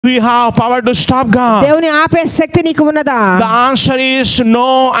we have power to stop God? దేవుని ఆపే శక్తి నీకు ఉన్నదా? The answer is no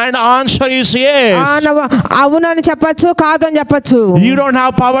and answer is yes. అవును అని చెప్పొచ్చు, కాదు అని చెప్పొచ్చు. You don't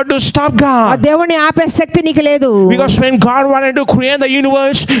have power to stop God. దేవుని ఆపే శక్తి నీకు లేదు. Because when God wanted to create the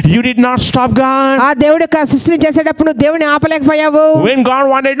universe, you did not stop God. ఆ దేవుడి సృష్టిని చేసేటప్పుడు దేవుని ఆపలేకపోయావు. When God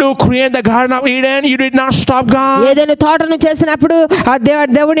wanted to create the Garden of Eden, you did not stop God. ఏదైనా తోటను చేసినప్పుడు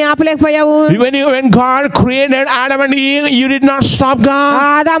దేవుని ఆపలేకపోయావు. When God created Adam and Eve, you did not stop God.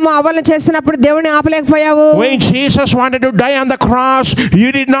 ఆదాము హవ్వను చేసినప్పుడు దేవుని ఆపలేకపోయావు. When Jesus wanted to die on the cross, you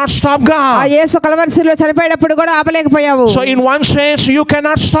did not stop God. ఆ యేసు Calvary శిలువలో చనిపోయేటప్పుడు కూడా ఆపలేకపోయావు. So in one sense you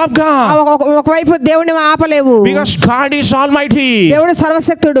cannot stop God. ఒకవైపు దేవుని ఆపలేవు. Because God is almighty. దేవుడు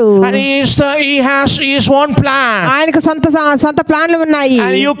సర్వశక్తుడు. And he has his own plan. ఆయనకు సొంత ప్లాన్లు ఉన్నాయి.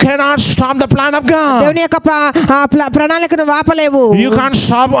 And you cannot stop the plan of God. దేవుని యొక్క ప్రణాళికను ఆపలేవు. You can't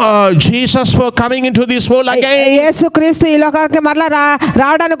stop Jesus for coming into this world again. యేసు క్రీస్తు ఈ లోకానికి మరలా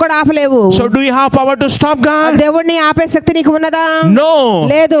రావడానికి కూడా ఆపలేవు. So do you have power to stop God? దేవుణ్ణి ఆపే శక్తి నీకు ఉన్నదా? No.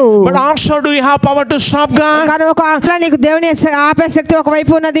 లేదు. But also do you have power to stop God? కానీ నీకు దేవుని ఆపే శక్తి ఒక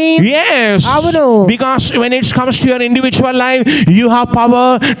వైపు ఉన్నది. Yes. అవును. Because when it comes to your individual life, you have power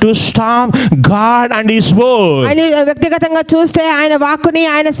to stop God and his word. అని వ్యక్తిగతంగా చూస్తే ఆయన వాక్కుని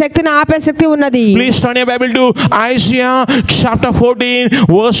ఆయన శక్తిని ఆపే శక్తి ఉన్నది. Please turn your Bible to Isaiah chapter 14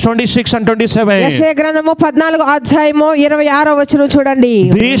 verse 26 and 27. యెషయా గ్రంథము 14వ అధ్యాయము 26వ వచనం చూడండి.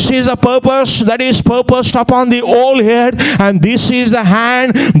 This is the purpose that is purposed upon the whole head, and this is the hand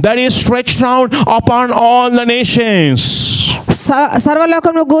that is stretched out upon all the nations.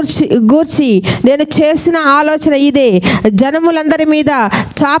 సర్వలోకమును గూర్చి నేను చేసిన ఆలోచన ఇదే, జనములందరి మీద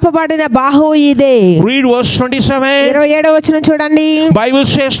చాపబడిన బాహువు ఇదే. Read verse 27. 27వ వచనం చూడండి. Bible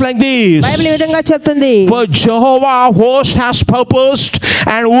says like this. Bible ఈ విధంగా చెప్తుంది. For Jehovah host has purposed,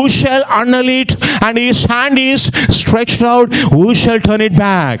 and who shall annul it? And his hand is stretched out, who shall turn it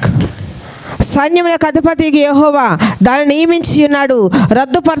back? సైన్యములకు అధిపతి యెహోవా దాన్ని నియమించి ఉన్నాడు.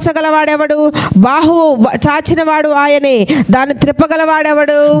 రద్దుపరచగలవాడెవడు? బాహువు చాచినవాడు ఆయనే, దాన్ని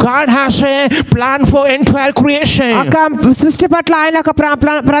త్రిప్పగలవాడెవడు? God has a plan for entire creation. సృష్టి పట్ల ఆయన ఒక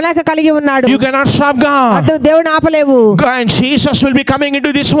ప్రణాళిక కలిగి ఉన్నాడు. You cannot stop God. దేవుని ఆపలేవు. And Jesus will be coming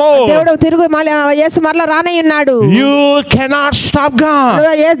into this world. దేవుడు తిరుగు యేసు మరలా రానై ఉన్నాడు. You cannot stop God.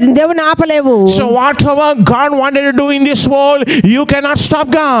 దేవుని ఆపలేవు. So whatever God wanted to do in this world, you cannot stop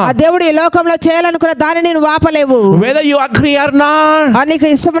God. దేవుడు ఈ లోకంలో చేయాలనుకున్న దానిని నువ్వు ఆపలేవు. Whether you agree or not, నీకు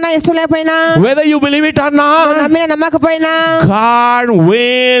ఇష్టమైనా ఇష్టం లేకపోయినా, whether you believe it or not, నమ్మినా నమ్మకపోయినా, God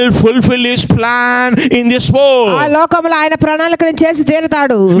will fulfill his plan in this world. ఆ లోకంలో ఆయన ప్రణాళికను చేసి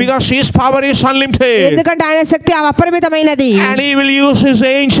తీరుతాడు. Because his power is unlimited. ఎందుకంటే ఆయన శక్తి అపరిమితమైనది. And he will use his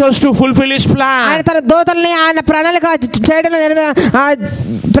angels to fulfill his plan. ఆయన తన దూతల్ని ఆయన ప్రణాళిక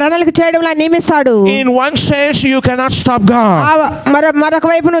చేయడంలో నియమిస్తాడు. In one sense you cannot stop God. మరొక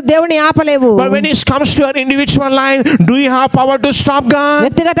వైపు నువ్వు దేవుని ఆపలేవు. But when it comes to your individual life, do you have power to stop God?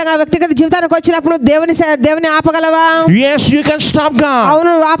 వ్యక్తిగత జీవితానికి వచ్చినప్పుడు దేవుని ఆపగలవా? Yes, you can stop God.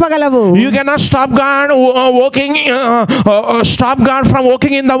 అవును, ఆపగలవు. You cannot stop God from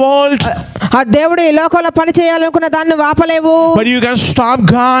working in the world. ఆ దేవుడు ఈ లోకంలో పని చేయాలనుకున్న దాన్ని ఆపలేవు. But you can stop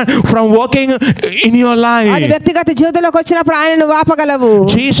God from working in your life. అది వ్యక్తిగత జీవితంలోకి వచ్చినప్పుడు ఆయన నువ్వు ఆపగలవు.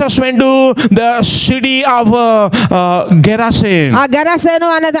 Jesus went to the city of Gerasene. ఆ గెరాసేను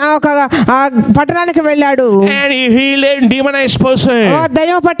అనే ఒక పట్టణానికి వెళ్ళాడు. And he healed a demonized person.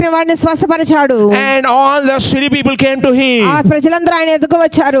 దయ్యం పట్టిన వాడిని స్వస్థపరిచాడు. And all the city people came to him. ఆ ప్రజలందరూ ఆయన ఎదుగు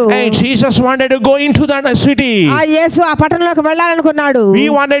వచ్చారు. And Jesus wanted to go into that city. ఆ యేసు ఆ పట్టణంలోకి వెళ్ళాలనుకున్నాడు. He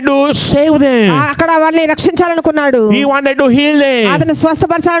wanted to save them. అక్కడ వారిని రక్షించాలనుకున్నాడు. He wanted to heal them. అతను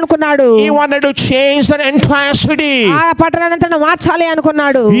స్వస్థపరచాలనుకున్నాడు. He wanted to change the entire city. ఆ పట్టణాన్నంతా మార్చాలి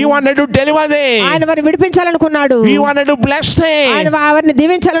అనుకున్నాడు. He wanted to deliver them. ఆయన వారిని విడిపించాలనుకున్నాడు. He wanted to bless them. ఆయన వారిని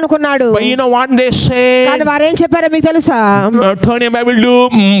దీవించాలనుకున్నాడు. But you know what they say? కానీ వారు ఏం చెప్పారో మీకు తెలుసా? Turn your Bible to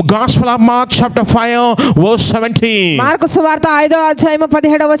Gospel of Mark chapter 5 verse 17. Mark సువార్త 5వ అధ్యాయం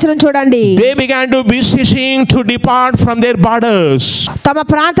 17వ వచనం చూడండి. They began to beseeching to depart from their borders. తమ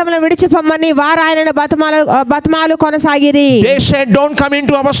ప్రాంతంలో విడిచిపోమని వారు ఆయనను బతిమాలు కొనసాగిరి. They said, don't come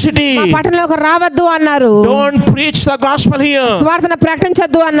into our city. మా పట్టణంలోకి రావద్దు అన్నారు. Don't preach the gospel here. సువార్తను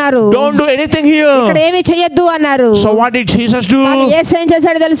ప్రకటించొద్దు అన్నారు. Don't do anything here. ఇక్కడ ఏమీ చేయొద్దు అన్నారు. So what did Jesus do? యేసు ఏం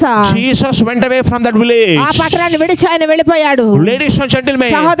చేశాడు తెలుసా? Jesus went away from that village. ఆ పట్టణాన్ని విడిచి ఆయన వెళ్ళిపోయాడు. Ladies and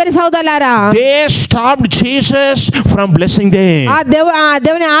gentlemen, సహోదరులారా, they stopped Jesus from blessing them. ఆ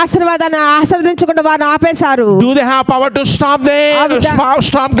దేవుని ఆశీర్వాదాన్ని ఆశీర్వదించకుండా వారిని ఆపేశారు. Do they have power to stop them?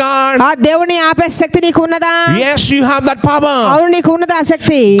 Stop God? ఆ దేవుని ఆపే శక్తి నీకు ఉన్నదా? Yes, you have that power. అవును, నీకు ఉన్నదా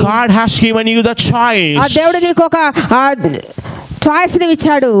శక్తి? God has given you the choice. ఆ దేవుడు నీకు ఒక చాయిస్ ని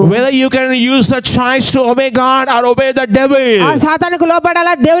ఇచ్చాడు. Whether you can use the choice to obey God or obey the devil. సాతానుకు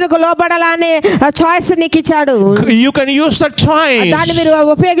లోబడాలా దేవునికి లోబడాలా అనే చాయిస్ నీకు ఇచ్చాడు. You can use the choice. దాన్ని మీరు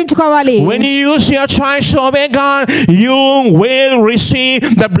ఉపయోగించుకోవాలి. When you use your choice to obey God, you will receive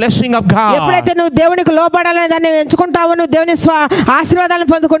the blessing of God. ఎప్పుడైతే నువ్వు దేవునికి లోబడాలని దాన్ని ఎంచుకుంటావో నువ్వు దేవుని ఆశీర్వాదాలను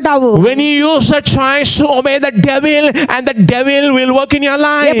పొందుకుంటావు. When you use the choice to obey the devil, and the devil will work in your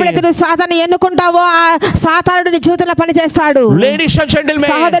life. ఎప్పుడైతే నువ్వు సాతాను ఎన్నుకుంటావో ఆ సాతానుడు నీ జీవితంలో పని చేస్తాడు. Ladies and gentlemen,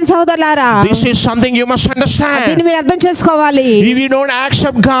 సహోదరి సహోదరులారా, this is something you must understand. దీన్ని మీరు అర్థం చేసుకోవాలి. If you don't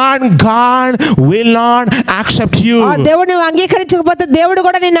accept God, God will not accept you. దేవుడిని అంగీకరించకపోతే దేవుడు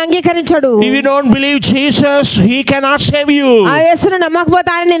కూడా నిన్ను అంగీకరించడు. If you don't believe Jesus, he cannot save you. ఆ యేసును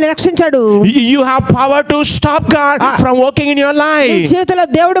నమ్మకపోతే ఆయన నిన్ను రక్షించడు. You have power to stop God from working in your life. నీ జీవితంలో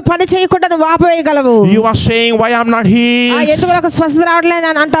దేవుడు పని చేయకుండా నువ్వు ఆపేయగలవు. You are saying, why I'm not healed? ఎందుకు నాకు స్వస్థత రావడం లేదు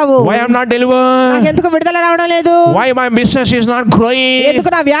అని అంటావు. Why I'm not delivered? నాకు ఎందుకు విడుదల రావడం లేదు. Why my business is not growing? ఎందుకు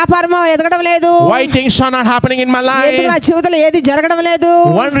నా వ్యాపారం ఎదగడం లేదు. Why things are not happening in my life? ఎందుకు నా జీవితంలో ఏది జరగడం లేదు.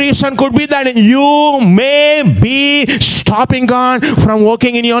 One reason could be that you may be stopping God from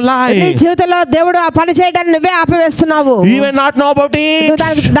working in your life. నీ జీవితంలో దేవుడు ఆ పని చేయడాన్ని నువ్వే ఆపివేస్తున్నావు. You may not know about it. నువ్వు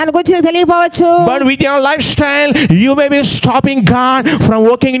దాని గురించి నీకు తెలియకపోవచ్చు. But with your lifestyle, you may be stopping God from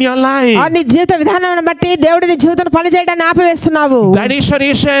working in your life. నీ జీవిత విధానాన్ని బట్టి దేవుడు నీ జీవితంలో పని చేయడాన్ని ఆపివేస్తున్నావు. That is the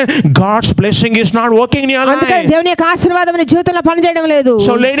reason God's blessing is not working in your life. అందుకని దేవుని యొక్క ఆశీర్వాదం నీ జీవితంలో పని చేయడం లేదు.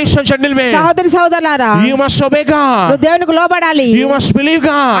 So ladies and gentlemen, సహోదరి సహోదరులారా, you must obey God. నువ్వు దేవునికి లోబడాలి. You must believe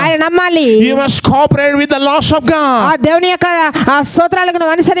God. ఆయన నమ్మాలి. You must cooperate with the laws of God. ఆ దేవుని యొక్క స్తోత్రాలకు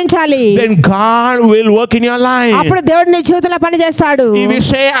నువ్వు అనుసరించాలి. Then God will work in your life. అప్పుడు దేవుడు నీ జీవితంలో పని చేస్తాడు. If you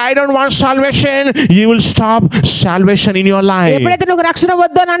say I don't want salvation, you will stop salvation in your life. ఎప్పుడైతే నువ్వు రక్షణ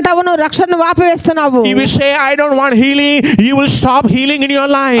వద్దు అని అంటావు నువ్వు రక్షణను ఆపివేస్తున్నావు. If you say I don't want healing, you will stop healing in your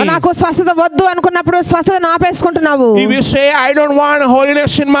life. నాకు స్వస్థత వద్దు అనుకున్నప్పుడు స్వస్థతను ఆపేసుకుంటున్నావు. If you say I don't want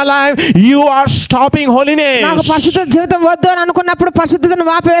holiness in my life, you are stopping holiness. నాకు పరిశుద్ధ జీవితం వద్దు అని అనుకున్నప్పుడు పరిశుద్ధతను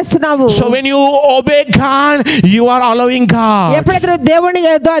ఆపివేస్తున్నావు. So when you obey God, you are allowing God. ఎప్పుడైతే నువ్వు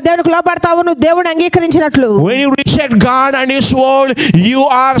దేవునికి లోబడతావో నువ్వు దేవుని అంగీకరించినట్లు. When you reject God and his word, you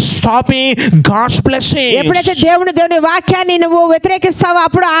are stopping God's blessing. ఎప్పుడైతే దేవుని వాక్యాన్ని నువ్వు వ్యతిరేకిస్తావో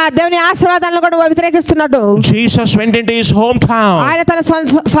అప్పుడు ఆ దేవుని ఆశీర్వాదాలను కూడా వ్యతిరేకిస్తున్నాడు. Jesus went into his hometown. ఆయన తన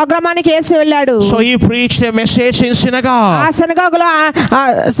స్వగ్రామానికి యేసు వెళ్ళాడు. So he preached a message in synagogue. ఆ సినగోగులో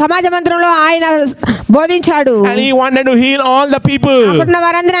సమాజ మందిరంలో ఆయన బోధించాడు. And he wanted to heal all the people. అప్పుడున్న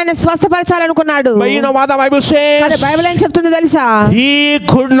వారందరిని ఆయన స్వస్థపరచాలనుకున్నాడు. But you know what the Bible says? మరి బైబిల్ ఏం చెప్తుందో తెలుసా? He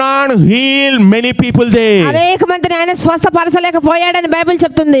could not heal many people there. అనేక మందిని ఆయన స్వస్థపరచలేకపోయాడని బైబిల్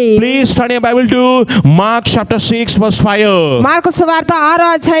చెప్తుంది. Please turn your Bible to Mark chapter 6 verse 5. Mark సువార్త 6వ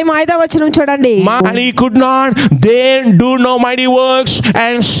అధ్యాయం 5వ వచనం చూడండి. And he could not then do no mighty works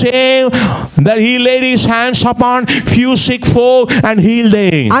and save that he laid his hands upon few sick folk and healed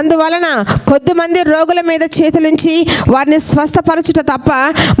them. అందువలన కొద్దిమంది రోగుల మీద చేతులుంచి వారిని స్వస్థపరచుట తప్ప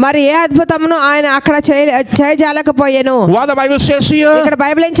మరి ఏ అద్భుతమును ఆయన అక్కడ చేయజాలకపోయాను. What the Bible says here? ఇక్కడ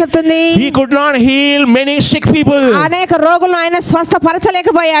బైబిల్ ఏం చెప్తుంది? He could not heal many sick people. అనేక రోగులను ఆయన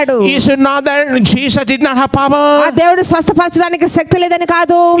స్వస్థపరచలేకపోయాడు. Is it not that Jesus did not have power? ఆ దేవుడు స్వస్థపరచడానికి శక్తి లేదని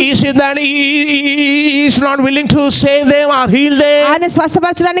కాదు. Is it that he is not willing to save them or heal them? ఆయన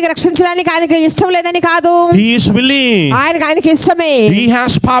స్వస్థపరచడానికి రక్షించడానికి ఆయనకి ఇష్టం లేదని కాదు. He is willing. ఆయనకి ఇష్టమే. He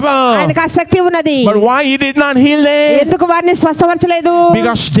has power. ఆయనకి ఆ శక్తి ఉన్నది. But why he did not heal them? ఎందుకు వారిని స్వస్థపరచలేదు?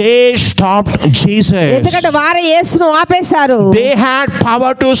 Because they stopped Jesus. ఎందుకంటే వారు యేసును ఆపేశారు. They had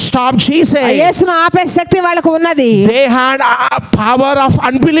power to stop Jesus. యేసును ఆపే శక్తి వాళ్ళకు ఉన్నది. They had a power of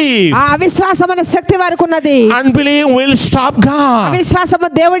unbelief. ఆ అవిశ్వాసం అనే శక్తి వారికి ఉన్నది. Unbelief will stop God. అవిశ్వాసము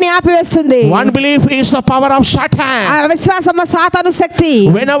దేవుని ఆపివేస్తుంది. Unbelief is the power of Satan. ఆ అవిశ్వాసము సాతాను శక్తి.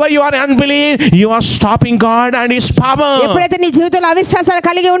 Whenever you are unbelief, you are stopping God and his power. ఎప్పుడైతే నీ జీవితంలో అవిశ్వాసాలు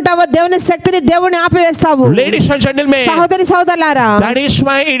కలిగి ఉంటావో దేవుని శక్తిని దేవుని ఆపివేస్తావు. Ladies and gentlemen, సహోదరి సహోదరులారా, that is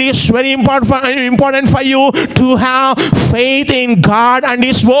why it is very important for you to have faith in God and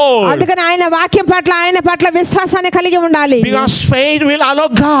his word. అందుకని ఆయన వాక్యం పట్ల ఆయన పట్ల విశ్వాసాన్ని కలిగి ఉండాలి. Because faith will allow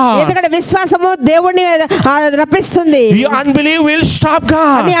God. ఎందుకంటే విశ్వాసము దేవుని రప్పిస్తుంది. Your unbelief will stop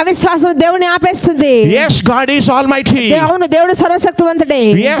God. నీ అవిశ్వాసం దేవుని ఆపేస్తుంది. Yes, God is almighty. అవును, దేవుడు సర్వశక్తివంతుడే.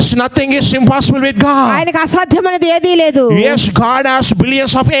 Yes, nothing is impossible with God. ఆయనకు అసాధ్యమైనది ఏదీ లేదు. Yes, God has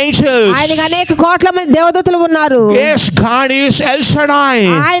billions of angels. ఆయనకు అనేక కోట్ల మంది దేవదూతలు ఉన్నారు. Yes, God is El Shaddai.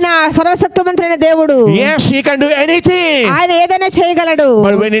 ఆయన సర్వశక్తివంతుడైన దేవుడు. Yes, he can do anything. ఆయన ఏదైనా చేయగలడు.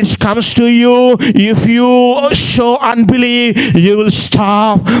 But when it comes to you, if you show unbelief, you will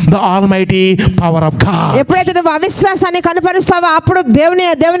stop the almighty power of God. ఎప్పుడైతే నువ్వు అవిశ్వాసాన్ని కనపరుస్తావో అప్పుడు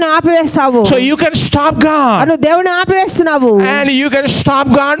దేవుని ఆపివేస్తావు. So you can stop God. నువ్వు దేవుని ఆపివేస్తున్నావు. And you can stop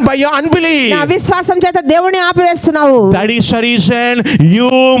God by your unbelief. నా అవిశ్వాసం చేత దేవుని ఆపివేస్తున్నావు. ఉండవు. That is the reason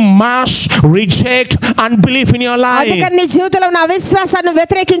you must reject unbelief in your life. అందుకని నీ జీవితంలో ఉన్న అవిశ్వాసాన్ని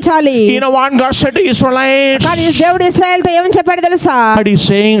వ్యతిరేకించాలి. You know what God said to Israelites? కానీ దేవుడు ఇశ్రాయేలుతో ఏమని చెప్పాడు తెలుసా? God is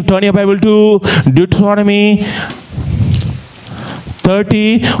saying, turn your Bible to Deuteronomy 30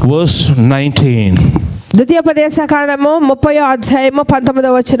 verse 19. ద్వితీయోపదేశకాండము 30వ అధ్యాయము 19వ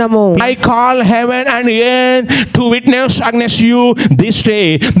వచనము. I call heaven and earth to witness against you this day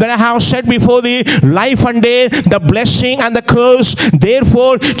that I have set before thee life and death, the blessing and the curse.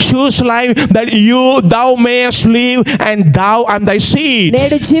 Therefore choose life that thou mayest live, and thou and thy seed.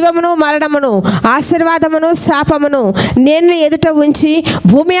 నేడు జీవమును మరణమును ఆశీర్వాదమును శాపమును నేను ఎదుట ఉంచి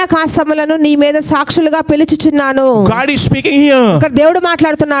భూమి ఆకాశములను నీ మీద సాక్షులుగా పిలుచుచున్నాను. God is speaking here. ఇక్కడ దేవుడు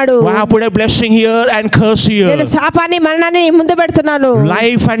మాట్లాడుతున్నాడు. I have put a blessing here and curse here. నేను శాపాన్ని మరణాన్ని నీ ముందు పెడుతున్నాను.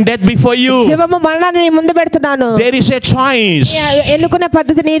 Life and death before you. జీవము మరణాన్ని నీ ముందు పెడుతున్నాను. There is a choice. ఎన్నుకునే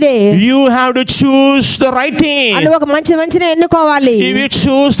పద్ధతి నీదే. You have to choose the right thing. నువ్వు ఒక మంచిని ఎన్నుకోవాలి. If you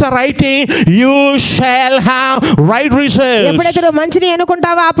choose the right thing, you shall have right results. ఎప్పుడైతే నువ్వు మంచిని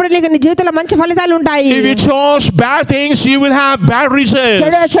ఎన్నుకుంటావో అప్పుడు నీకు నీ జీవితంలో మంచి ఫలితాలు ఉంటాయి. If you choose bad things, you will have bad results.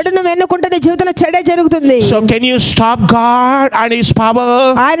 చెడు నువ్వు ఎన్నుకుంటే నీ జీవితంలో చెడే జరుగుతుంది. So can you stop God and His power?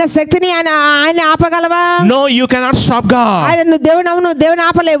 ఆయన శక్తిని ఆయన ఆపగలవా? No, you cannot stop God. ఆయన నువ్వు దేవుని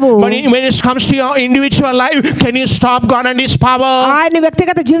ఆపలేవు. But when it comes to your individual life, can you stop God and His power? ఆయన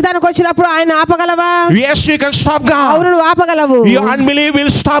వ్యక్తిగత జీవితానికి వచ్చినప్పుడు ఆయన ఆపగలవా? Yes, you can stop God. అవును, నువ్వు ఆపగలవు. Your unbelief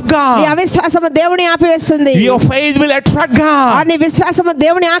will stop God. నీ అవిశ్వాసము దేవుని ఆపివేస్తుంది. Your faith will attract God. నీ విశ్వాసము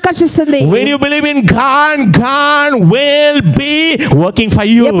దేవుని ఆకర్షిస్తుంది. When you believe in God, God will be working for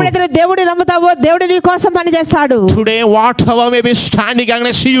you. ఎప్పుడైతే నువ్వు దేవుడిని నమ్ముతావో దేవుడు నీ కోసం పని చేస్తాడు. Today, whatever may be standing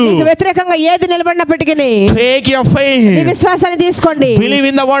against you, నీకు వ్యతిరేకంగా ఏది నిలబడినప్పటికీ take your faith. నీ విశ్వాసాన్ని తీసుకోండి. Believe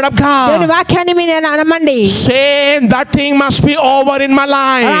in the word of God. దేవుని వాక్యాన్ని మీరు నమ్మండి. Say that thing must be over in my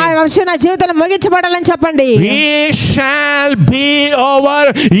life. ఆ విషయం నా జీవితంలో ముగించబడాలని చెప్పండి. It shall be over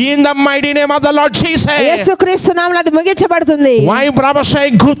in the mighty name of the Lord Jesus. యేసుక్రీస్తు నామములో అది ముగించబడుతుంది. Why prophesy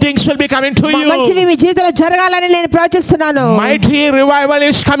good things will be coming to you. మంచివి మీ జీవితంలో జరగాలని నేను ప్రవచిస్తున్నాను. Mighty revival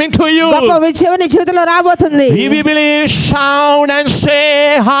is coming to you. గొప్ప విజయం నీ జీవితంలో రాబోతుంది. If you believe, shout and say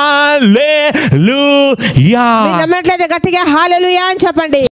hallelujah. మీరు నమ్మట్లయితే గట్టిగా హల్లెలూయా అని చెప్పండి.